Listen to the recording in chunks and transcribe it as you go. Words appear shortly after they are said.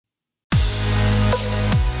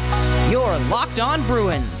Locked On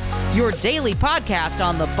Bruins, your daily podcast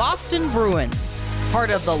on the Boston Bruins. Part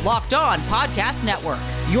of the Locked On Podcast Network,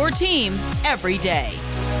 your team every day.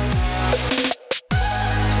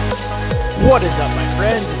 What is up, my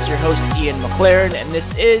friends? It's your host, Ian McLaren, and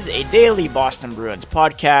this is a daily Boston Bruins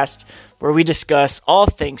podcast where we discuss all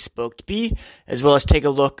things Spoke B, as well as take a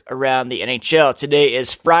look around the NHL. Today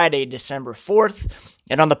is Friday, December 4th,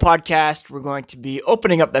 and on the podcast, we're going to be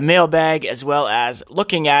opening up the mailbag, as well as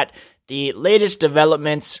looking at the latest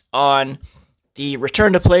developments on the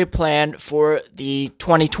return to play plan for the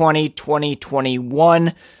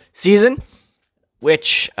 2020-2021 season,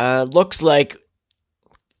 which looks like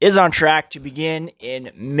is on track to begin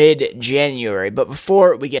in mid-January. But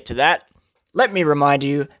before we get to that, let me remind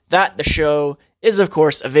you that the show is, of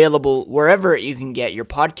course, available wherever you can get your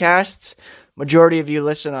podcasts. Majority of you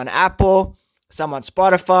listen on Apple, some on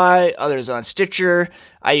Spotify, others on Stitcher.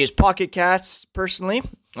 I use Pocket Casts personally.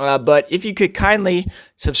 But if you could kindly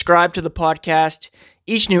subscribe to the podcast,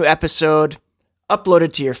 each new episode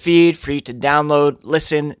uploaded to your feed for you to download,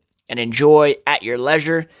 listen, and enjoy at your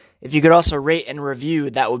leisure. If you could also rate and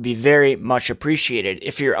review, that would be very much appreciated.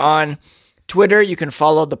 If you're on Twitter, you can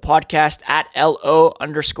follow the podcast at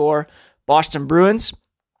 @LO_Boston Bruins.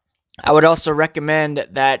 I would also recommend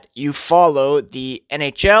that you follow the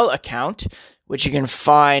NHL account, which you can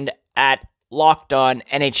find at Locked On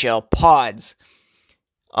NHL Pods.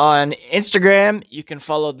 On Instagram, you can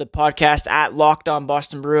follow the podcast at Locked On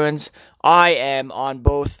Boston Bruins. I am on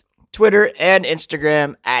both Twitter and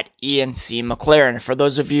Instagram at Ian C. McLaren. For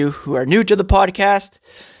those of you who are new to the podcast,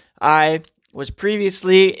 I was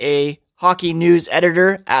previously a hockey news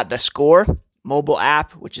editor at The Score mobile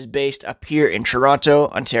app, which is based up here in Toronto,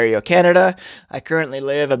 Ontario, Canada. I currently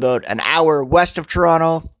live about an hour west of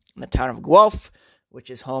Toronto in the town of Guelph, which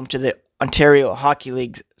is home to the Ontario Hockey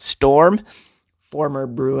League's Storm. Former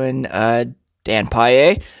Bruin Dan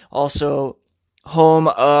Paillet, also home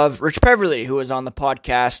of Rich Peverly, who was on the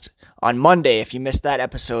podcast on Monday. If you missed that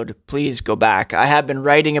episode, please go back. I have been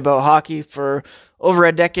writing about hockey for over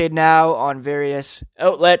a decade now on various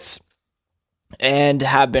outlets and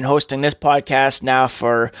have been hosting this podcast now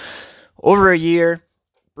for over a year.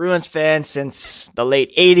 Bruins fan since the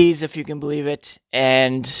late 80s, if you can believe it.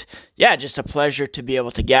 And yeah, just a pleasure to be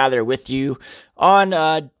able to gather with you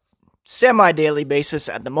on semi-daily basis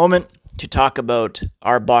at the moment to talk about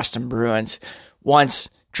our Boston Bruins. Once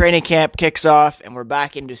training camp kicks off and we're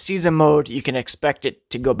back into season mode, you can expect it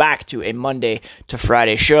to go back to a Monday to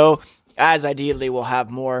Friday show, as ideally we'll have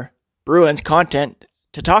more Bruins content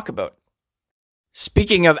to talk about.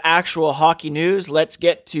 Speaking of actual hockey news, let's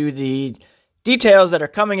get to the details that are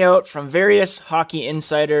coming out from various hockey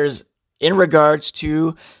insiders in regards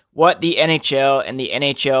to what the NHL and the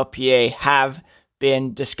NHLPA have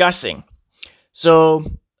been discussing. So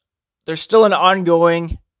there's still an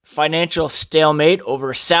ongoing financial stalemate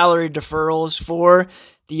over salary deferrals for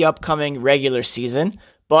the upcoming regular season,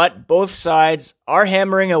 but both sides are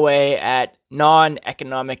hammering away at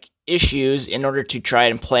non-economic issues in order to try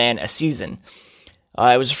and plan a season.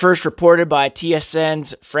 It was first reported by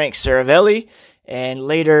TSN's Frank Saravelli and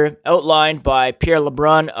later outlined by Pierre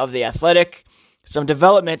LeBrun of The Athletic. Some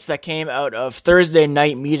developments that came out of Thursday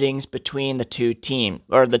night meetings between the two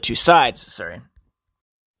sides.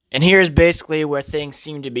 And here's basically where things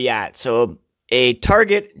seem to be at. So a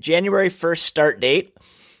target January 1st start date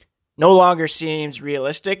no longer seems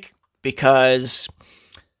realistic because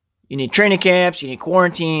you need training camps, you need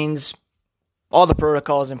quarantines, all the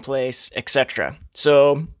protocols in place, etc.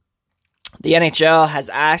 So the NHL has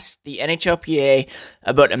asked the NHLPA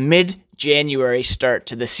about a mid-January start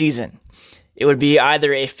to the season. It would be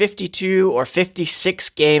either a 52 or 56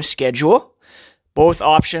 game schedule. Both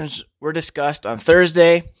options were discussed on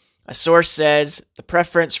Thursday. A source says the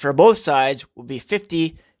preference for both sides will be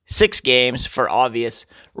 56 games for obvious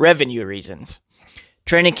revenue reasons.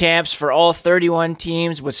 Training camps for all 31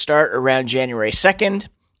 teams would start around January 2nd,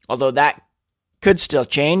 although that could still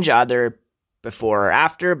change either before or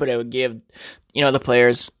after, but it would give, the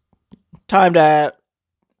players time to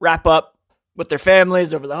wrap up with their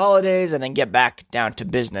families over the holidays and then get back down to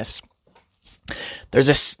business. There's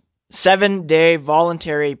a 7-day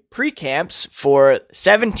voluntary pre-camps for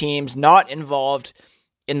 7 teams not involved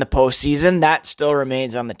in the postseason. That still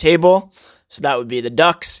remains on the table. So that would be the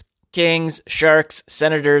Ducks, Kings, Sharks,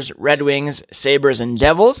 Senators, Red Wings, Sabres, and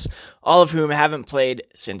Devils, all of whom haven't played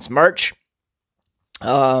since March.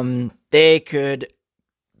 They could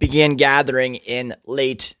begin gathering in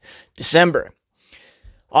late December.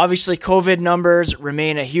 Obviously, COVID numbers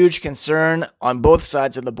remain a huge concern on both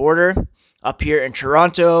sides of the border. Up here in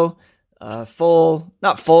Toronto, not full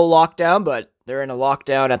lockdown, but they're in a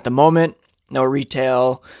lockdown at the moment. no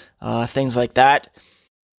retail, things like that.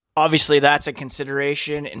 Obviously, that's a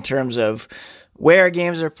consideration in terms of where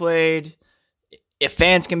games are played. If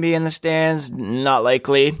fans can be in the stands, not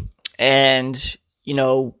likely. And,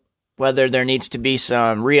 whether there needs to be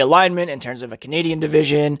some realignment in terms of a Canadian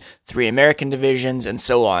division, 3 American divisions, and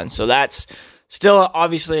so on. So that's still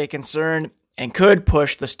obviously a concern and could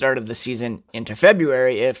push the start of the season into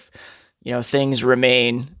February if, things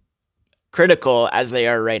remain critical as they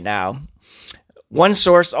are right now. One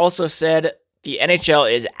source also said the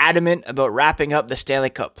NHL is adamant about wrapping up the Stanley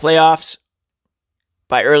Cup playoffs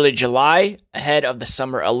by early July ahead of the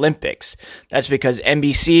Summer Olympics. That's because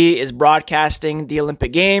NBC is broadcasting the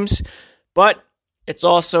Olympic Games, but it's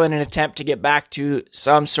also in an attempt to get back to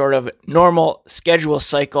some sort of normal schedule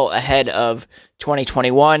cycle ahead of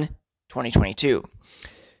 2021-2022.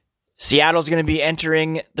 Seattle's going to be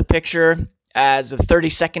entering the picture as a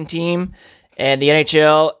 32nd team, and the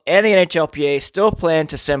NHL and the NHLPA still plan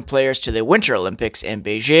to send players to the Winter Olympics in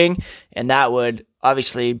Beijing, and that would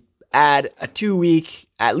obviously add a 2-week,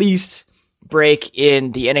 at least, break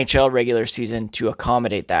in the NHL regular season to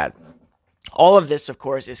accommodate that. All of this, of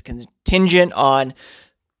course, is contingent on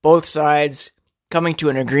both sides coming to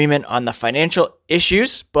an agreement on the financial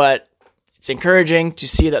issues, but it's encouraging to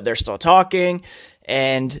see that they're still talking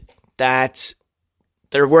and that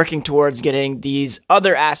they're working towards getting these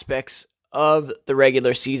other aspects of the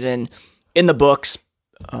regular season in the books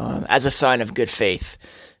as a sign of good faith.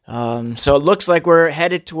 So it looks like we're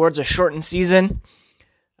headed towards a shortened season.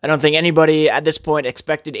 I don't think anybody at this point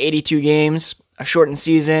expected 82 games, a shortened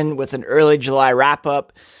season with an early July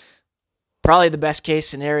wrap-up. Probably the best case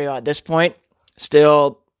scenario at this point.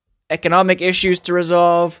 Still economic issues to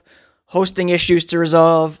resolve, hosting issues to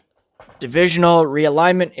resolve, divisional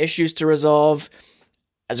realignment issues to resolve,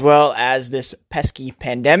 as well as this pesky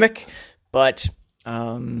pandemic. But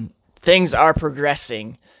things are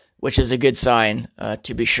progressing, which is a good sign,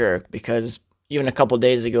 to be sure, because even a couple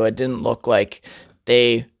days ago, it didn't look like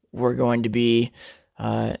they were going to be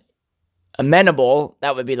amenable,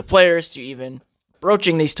 that would be the players, to even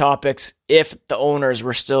broaching these topics if the owners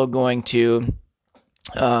were still going to,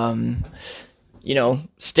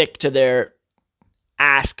 stick to their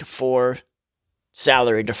ask for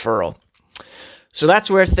salary deferral. So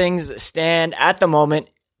that's where things stand at the moment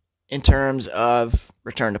in terms of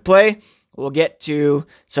return to play. We'll get to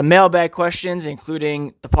some mailbag questions,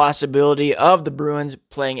 including the possibility of the Bruins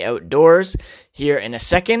playing outdoors here in a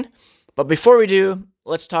second. But before we do,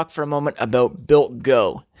 let's talk for a moment about Built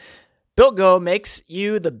Go. Built Go makes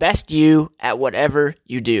you the best you at whatever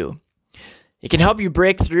you do. It can help you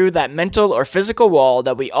break through that mental or physical wall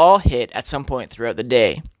that we all hit at some point throughout the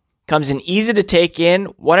day. Comes in easy to take in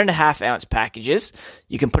 1.5 ounce packages.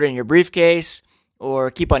 You can put it in your briefcase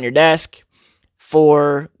or keep on your desk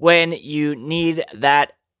for when you need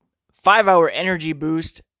that 5-hour energy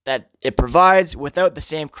boost that it provides without the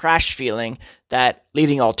same crash feeling that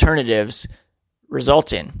leading alternatives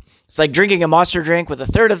result in. It's like drinking a Monster drink with a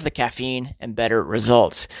third of the caffeine and better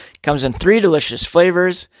results. It comes in 3 delicious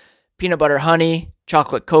flavors: peanut butter honey,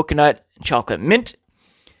 chocolate coconut, and chocolate mint.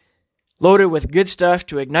 Loaded with good stuff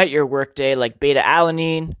to ignite your workday like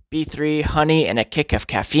beta-alanine, B3, honey, and a kick of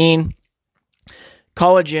caffeine.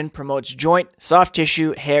 Collagen promotes joint, soft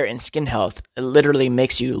tissue, hair, and skin health. It literally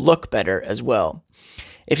makes you look better as well.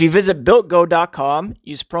 If you visit BuiltGo.com,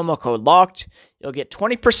 use promo code LOCKED, you'll get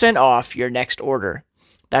 20% off your next order.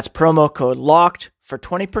 That's promo code LOCKED for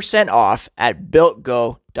 20% off at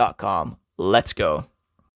BuiltGo.com. Let's go.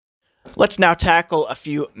 Let's now tackle a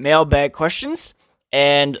few mailbag questions.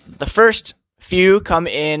 And the first few come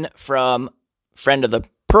in from friend of the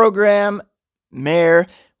program, Mare,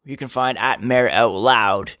 you can find at Mare Out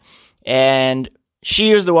Loud. And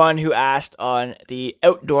she is the one who asked on the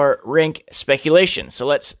outdoor rink speculation. So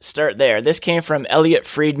let's start there. This came from Elliot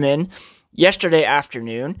Friedman yesterday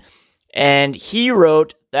afternoon. And he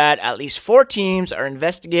wrote that at least 4 teams are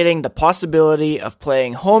investigating the possibility of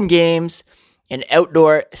playing home games in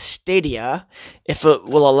outdoor stadia if it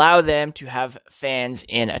will allow them to have fans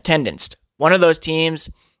in attendance. One of those teams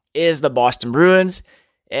is the Boston Bruins,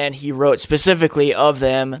 and he wrote specifically of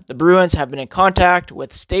them, the Bruins have been in contact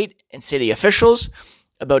with state and city officials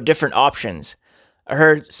about different options. I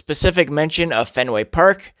heard specific mention of Fenway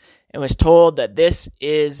Park and was told that this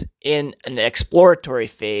is in an exploratory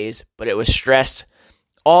phase, but it was stressed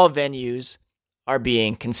all venues are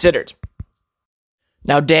being considered.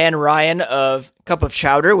 Now, Dan Ryan of Cup of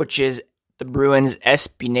Chowder, which is the Bruins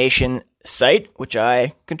SB Nation site, which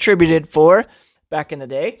I contributed for back in the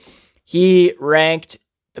day, he ranked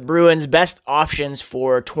the Bruins' best options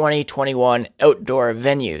for 2021 outdoor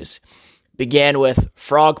venues. began with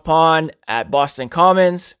Frog Pond at Boston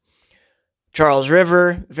Commons, Charles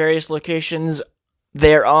River, various locations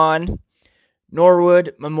thereon,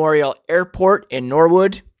 Norwood Memorial Airport in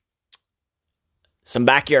Norwood, some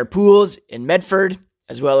backyard pools in Medford,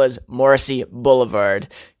 as well as Morrissey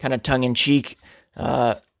Boulevard. Kind of tongue-in-cheek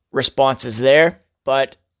responses there.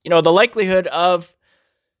 But, the likelihood of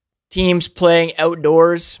teams playing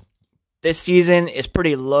outdoors this season is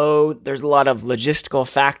pretty low. There's a lot of logistical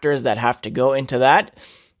factors that have to go into that.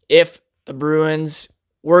 If the Bruins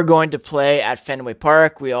were going to play at Fenway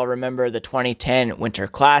Park, we all remember the 2010 Winter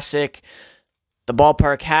Classic. The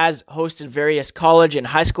ballpark has hosted various college and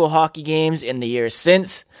high school hockey games in the years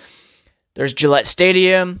since. There's Gillette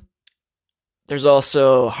Stadium. There's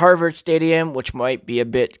also Harvard Stadium, which might be a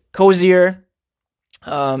bit cozier.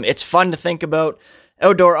 It's fun to think about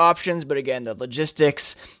outdoor options, but again, the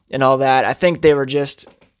logistics and all that, I think they were just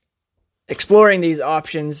exploring these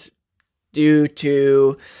options due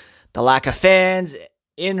to the lack of fans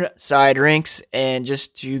inside rinks and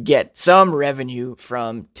just to get some revenue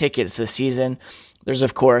from tickets this season. There's,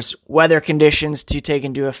 of course, weather conditions to take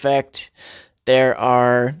into effect. There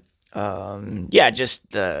are, just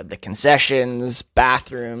the concessions,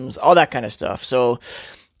 bathrooms, all that kind of stuff. So,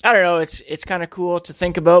 I don't know, it's kind of cool to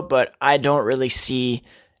think about, but I don't really see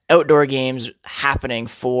outdoor games happening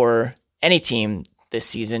for any team this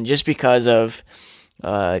season just because of,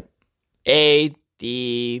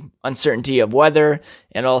 the uncertainty of weather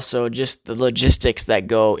and also just the logistics that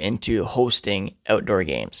go into hosting outdoor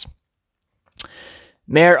games.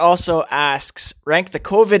 Mayor also asks, rank the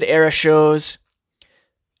COVID era shows.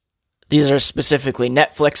 These are specifically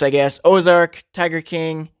Netflix, I guess, Ozark, Tiger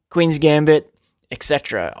King, Queen's Gambit,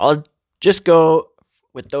 etc. I'll just go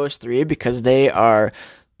with those three because they are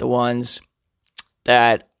the ones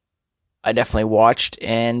that I definitely watched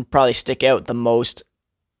and probably stick out the most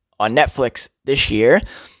on Netflix this year.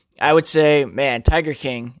 I would say, man, Tiger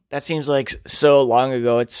King, that seems like so long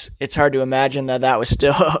ago. It's hard to imagine that was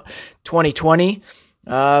still 2020,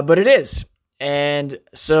 but it is. And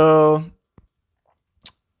so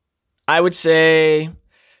I would say,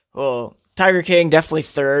 Tiger King, definitely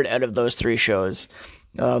third out of those three shows.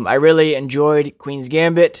 I really enjoyed Queen's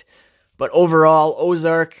Gambit, but overall,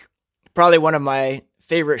 Ozark, probably one of my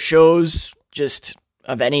favorite shows just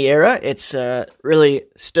of any era. It's really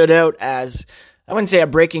stood out as, I wouldn't say a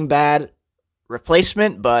Breaking Bad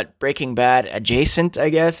replacement, but Breaking Bad adjacent, I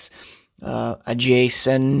guess.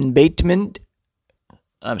 Jason Bateman.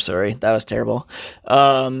 I'm sorry, that was terrible.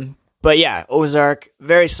 But yeah, Ozark,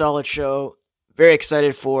 very solid show. Very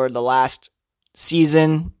excited for the last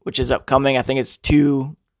season, which is upcoming. I think it's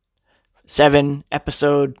 2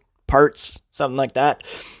 7-episode parts, something like that.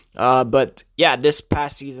 But yeah, this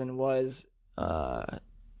past season was,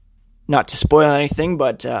 not to spoil anything,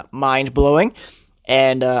 but mind-blowing.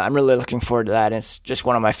 And I'm really looking forward to that. It's just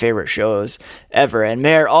one of my favorite shows ever. And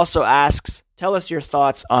Mayor also asks, tell us your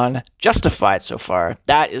thoughts on Justified so far.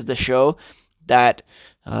 That is the show that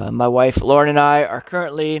my wife Lauren and I are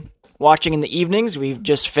currently watching in the evenings. We've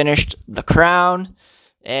just finished The Crown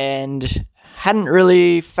and hadn't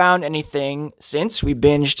really found anything since. We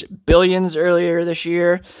binged Billions earlier this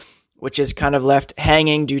year, which is kind of left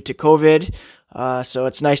hanging due to COVID. So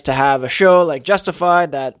it's nice to have a show like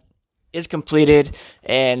Justified that is completed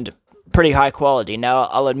and pretty high quality. Now,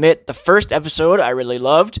 I'll admit the first episode I really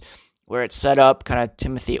loved, where it set up kind of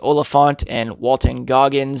Timothy Olyphant and Walton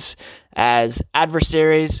Goggins as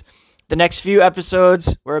adversaries. The next few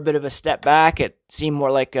episodes were a bit of a step back. It seemed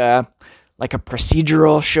more like a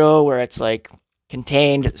procedural show where it's like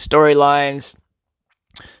contained storylines,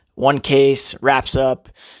 one case wraps up,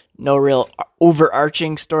 no real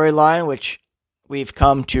overarching storyline, which we've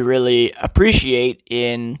come to really appreciate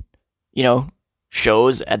in,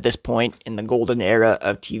 shows at this point in the golden era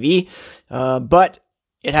of TV. But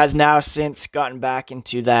it has now since gotten back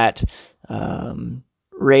into that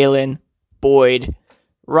Raylan Boyd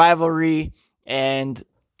rivalry, and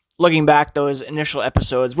looking back, those initial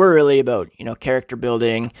episodes were really about character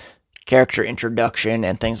building, character introduction,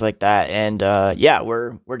 and things like that. And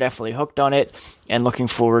we're definitely hooked on it and looking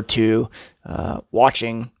forward to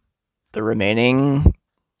watching the remaining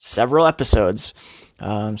several episodes.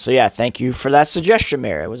 Thank you for that suggestion,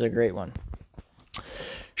 Mayor. It was a great one.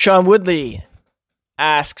 Sean Woodley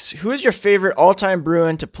asks, who is your favorite all-time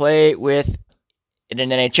Bruin to play with in an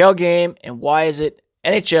NHL game, and why is it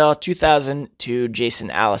NHL 2002 Jason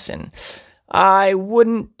Allison? I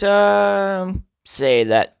wouldn't say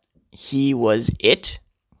that he was it.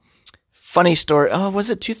 Funny story. Oh, was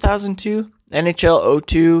it 2002? NHL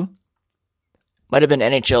 02? Might have been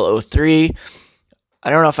NHL 03. I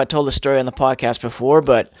don't know if I told the story on the podcast before,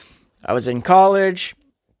 but I was in college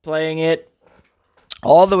playing it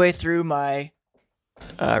all the way through my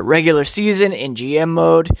regular season in GM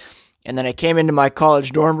mode. And then I came into my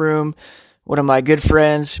college dorm room. One of my good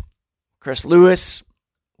friends, Chris Lewis,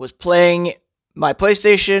 was playing my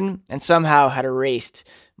PlayStation and somehow had erased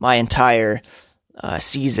my entire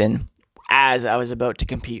season as I was about to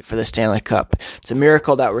compete for the Stanley Cup. It's a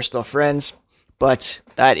miracle that we're still friends, but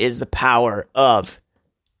that is the power of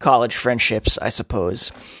college friendships, I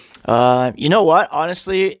suppose. You know what?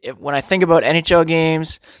 Honestly, when I think about NHL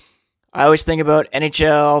games, I always think about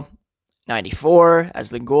NHL 94 as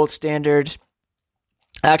the gold standard.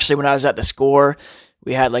 Actually, when I was at the Score,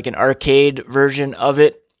 we had like an arcade version of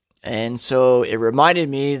it. And so it reminded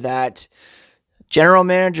me that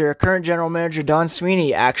current general manager Don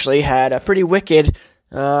Sweeney actually had a pretty wicked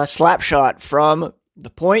slap shot from the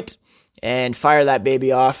point and fire that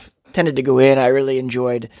baby off. Tended to go in. I really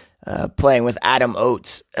enjoyed playing with Adam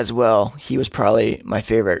Oates as well. He was probably my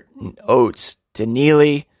favorite. Oates to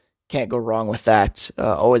Neely. Can't go wrong with that.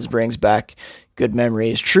 Always brings back good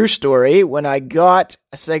memories. True story. When I got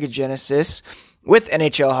a Sega Genesis with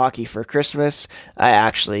NHL hockey for Christmas, I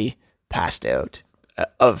actually passed out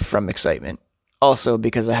from excitement. Also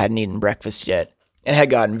because I hadn't eaten breakfast yet and had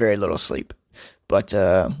gotten very little sleep. But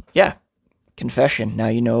yeah, confession. Now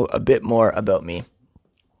you know a bit more about me.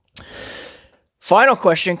 Final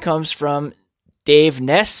question comes from Dave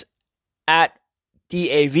Ness at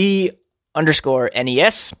DAV_NES,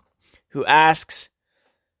 who asks,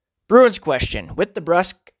 Bruins question, with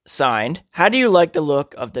DeBrusk signed, how do you like the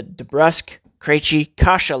look of the DeBrusk, Krejci,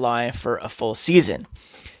 Kasha line for a full season?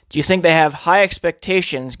 Do you think they have high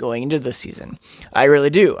expectations going into the season? I really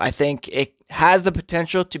do. I think it has the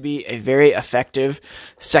potential to be a very effective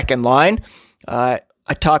second line. I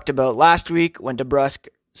talked about last week when DeBrusk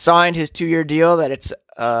signed his 2-year deal that it's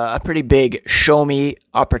a pretty big show-me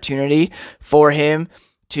opportunity for him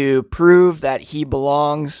to prove that he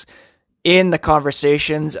belongs in the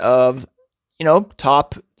conversations of,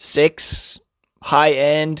 top 6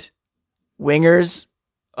 high-end wingers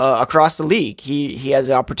across the league. He has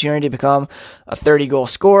the opportunity to become a 30-goal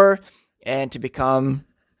scorer and to become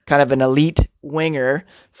kind of an elite winger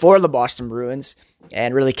for the Boston Bruins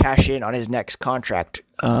and really cash in on his next contract.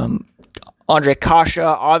 Ondrej Kase,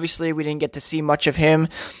 obviously, we didn't get to see much of him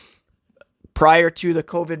prior to the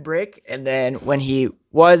COVID break. And then when he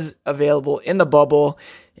was available in the bubble,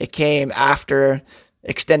 it came after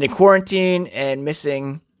extended quarantine and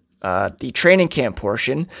missing the training camp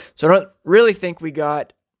portion. So I don't really think we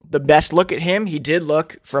got the best look at him. He did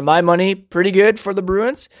look, for my money, pretty good for the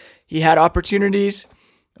Bruins. He had opportunities,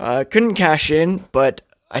 couldn't cash in, but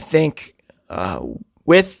I think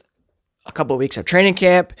with a couple of weeks of training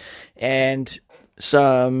camp and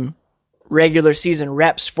some regular season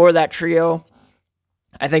reps for that trio,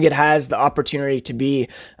 I think it has the opportunity to be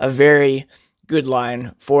a very good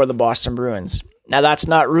line for the Boston Bruins. Now, that's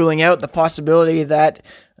not ruling out the possibility that,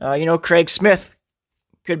 Craig Smith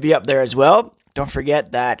could be up there as well. Don't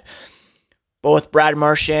forget that both Brad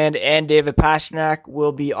Marchand and David Pastrnak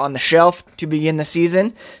will be on the shelf to begin the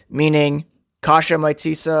season, meaning Kasha might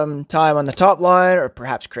see some time on the top line, or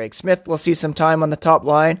perhaps Craig Smith will see some time on the top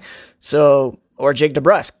line. Or Jake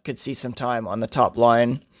DeBrusk could see some time on the top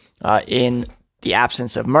line in the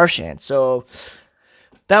absence of Marchand. So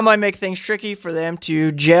that might make things tricky for them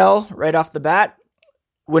to gel right off the bat.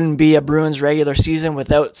 Wouldn't be a Bruins regular season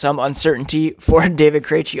without some uncertainty for David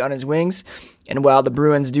Krejci on his wings. And while the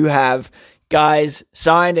Bruins do have guys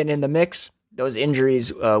signed and in the mix, those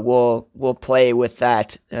injuries will play with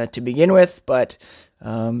that to begin with. But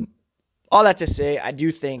all that to say, I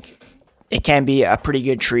do think it can be a pretty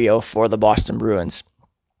good trio for the Boston Bruins.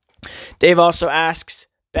 Dave also asks,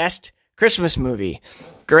 best Christmas movie?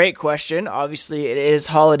 Great question. Obviously, it is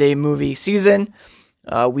holiday movie season.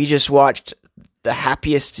 We just watched The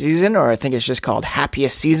Happiest Season, or I think it's just called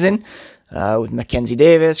Happiest Season, with Mackenzie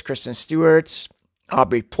Davis, Kristen Stewart,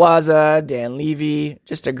 Aubrey Plaza, Dan Levy,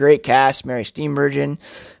 just a great cast, Mary Steenburgen.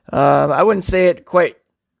 I wouldn't say it quite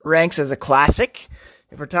ranks as a classic.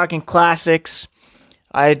 If we're talking classics,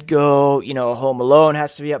 I'd go, Home Alone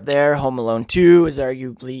has to be up there. Home Alone 2 is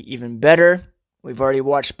arguably even better. We've already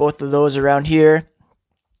watched both of those around here.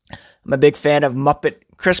 I'm a big fan of Muppet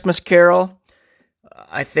Christmas Carol.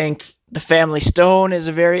 I think The Family Stone is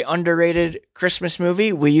a very underrated Christmas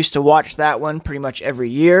movie. We used to watch that one pretty much every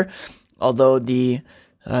year, although the,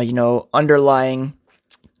 underlying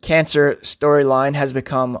cancer storyline has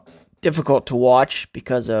become difficult to watch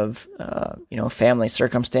because of, family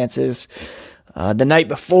circumstances. The Night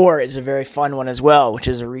Before is a very fun one as well, which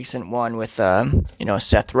is a recent one with,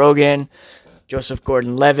 Seth Rogen, Joseph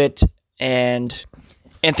Gordon-Levitt, and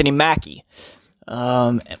Anthony Mackie.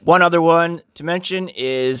 One other one to mention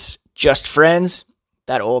is Just Friends,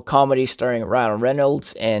 that old comedy starring Ryan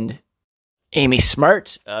Reynolds and Amy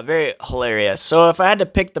Smart. Very hilarious. So if I had to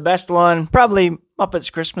pick the best one, probably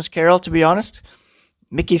Muppets Christmas Carol, to be honest.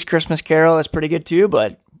 Mickey's Christmas Carol is pretty good too,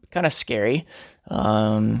 but kind of scary.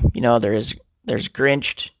 There's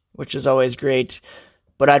Grinch, which is always great.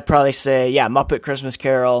 But I'd probably say, Muppet Christmas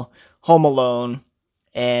Carol, Home Alone,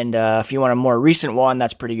 and if you want a more recent one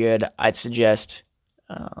that's pretty good, I'd suggest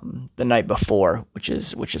The Night Before, which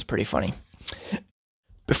is pretty funny.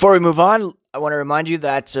 Before we move on, I want to remind you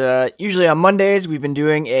that usually on Mondays we've been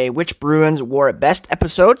doing a Which Bruins Wore It Best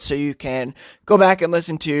episode, so you can go back and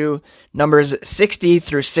listen to numbers 60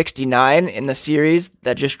 through 69 in the series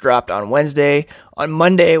that just dropped on Wednesday. On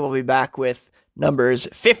Monday, we'll be back with numbers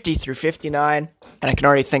 50 through 59, and I can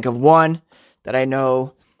already think of one that I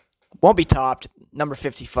know won't be topped. Number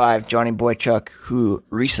 55, Johnny Boychuk, who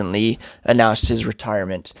recently announced his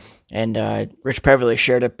retirement. And Rich Peverly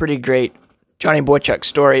shared a pretty great Johnny Boychuk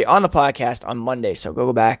story on the podcast on Monday, so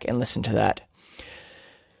go back and listen to that.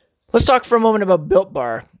 Let's talk for a moment about Built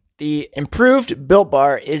Bar. The improved Built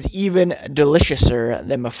Bar is even deliciouser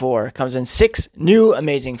than before. It comes in 6 new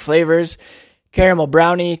amazing flavors: caramel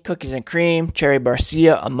brownie, cookies and cream, cherry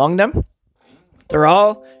barcia among them. They're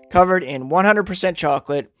all covered in 100%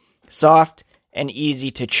 chocolate, soft, and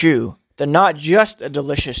easy to chew. They're not just a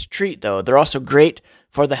delicious treat, though. They're also great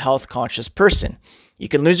for the health-conscious person. You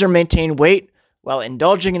can lose or maintain weight while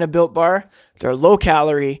indulging in a Built Bar. They're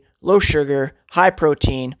low-calorie, low-sugar,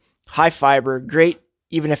 high-protein, high-fiber, great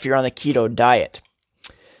even if you're on the keto diet.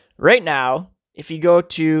 Right now, if you go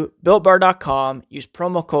to BuiltBar.com, use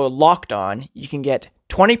promo code LOCKEDON, you can get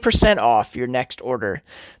 20% off your next order.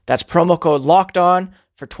 That's promo code LOCKEDON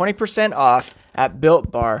for 20% off at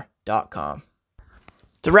BuiltBar.com.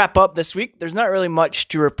 To wrap up this week, there's not really much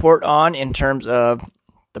to report on in terms of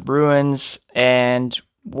the Bruins and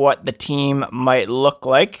what the team might look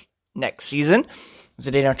like next season.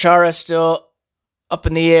 Zdeno Chara is still up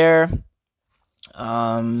in the air.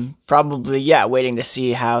 Probably, waiting to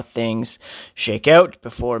see how things shake out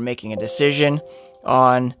before making a decision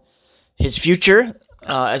on his future,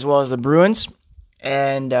 as well as the Bruins.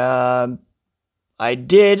 And I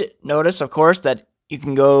did notice, of course, that you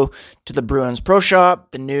can go to the Bruins Pro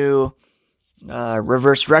Shop, the new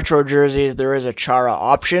reverse retro jerseys. There is a Chara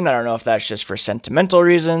option. I don't know if that's just for sentimental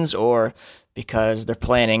reasons or because they're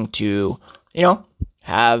planning to,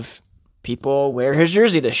 have people wear his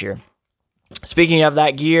jersey this year. Speaking of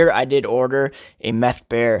that gear, I did order a Meth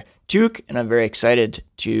Bear toque, and I'm very excited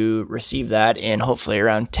to receive that in hopefully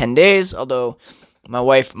around 10 days, although my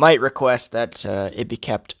wife might request that it be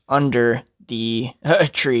kept under the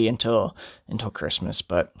tree until Christmas,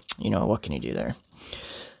 but what can you do there?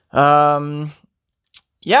 I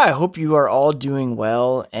hope you are all doing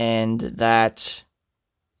well and that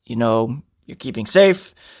you're keeping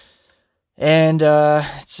safe. And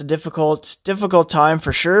it's a difficult time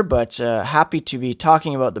for sure, but happy to be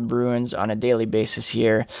talking about the Bruins on a daily basis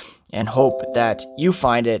here, and hope that you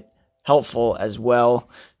find it helpful as well,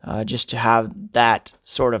 just to have that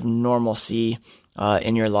sort of normalcy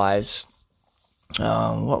in your lives.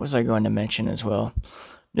 What was I going to mention as well?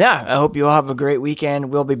 I hope you all have a great weekend.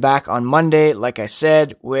 We'll be back on Monday, like I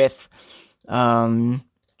said, with the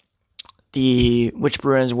Which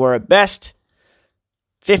Bruins Wore It Best,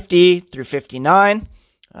 50 through 59.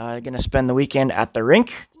 Going to spend the weekend at the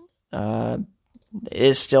rink. It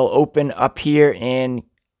is still open up here in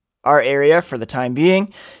our area for the time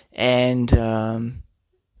being. And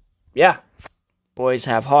boys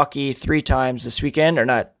have hockey 3 times this weekend, or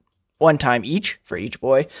not, 1 time each for each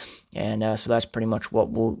boy. And so that's pretty much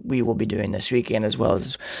what we will be doing this weekend, as well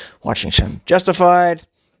as watching some Justified,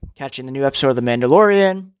 catching the new episode of The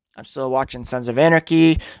Mandalorian. I'm still watching Sons of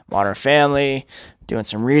Anarchy, Modern Family, doing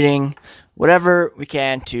some reading, whatever we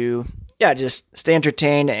can to, just stay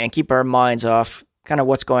entertained and keep our minds off kind of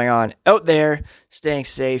what's going on out there, staying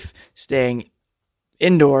safe, staying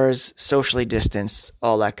indoors, socially distanced,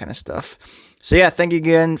 all that kind of stuff. So thank you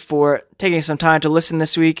again for taking some time to listen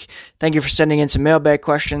this week. Thank you for sending in some mailbag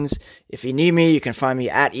questions. If you need me, you can find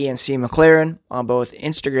me at ENC McLaren on both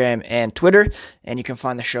Instagram and Twitter. And you can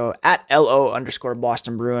find the show at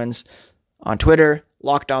LO_Boston Bruins on Twitter,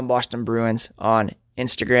 Locked On Boston Bruins on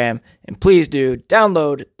Instagram. And please do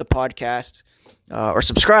download the podcast or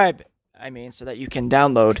subscribe, so that you can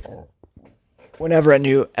download whenever a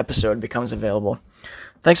new episode becomes available.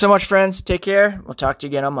 Thanks so much, friends. Take care. We'll talk to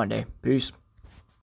you again on Monday. Peace.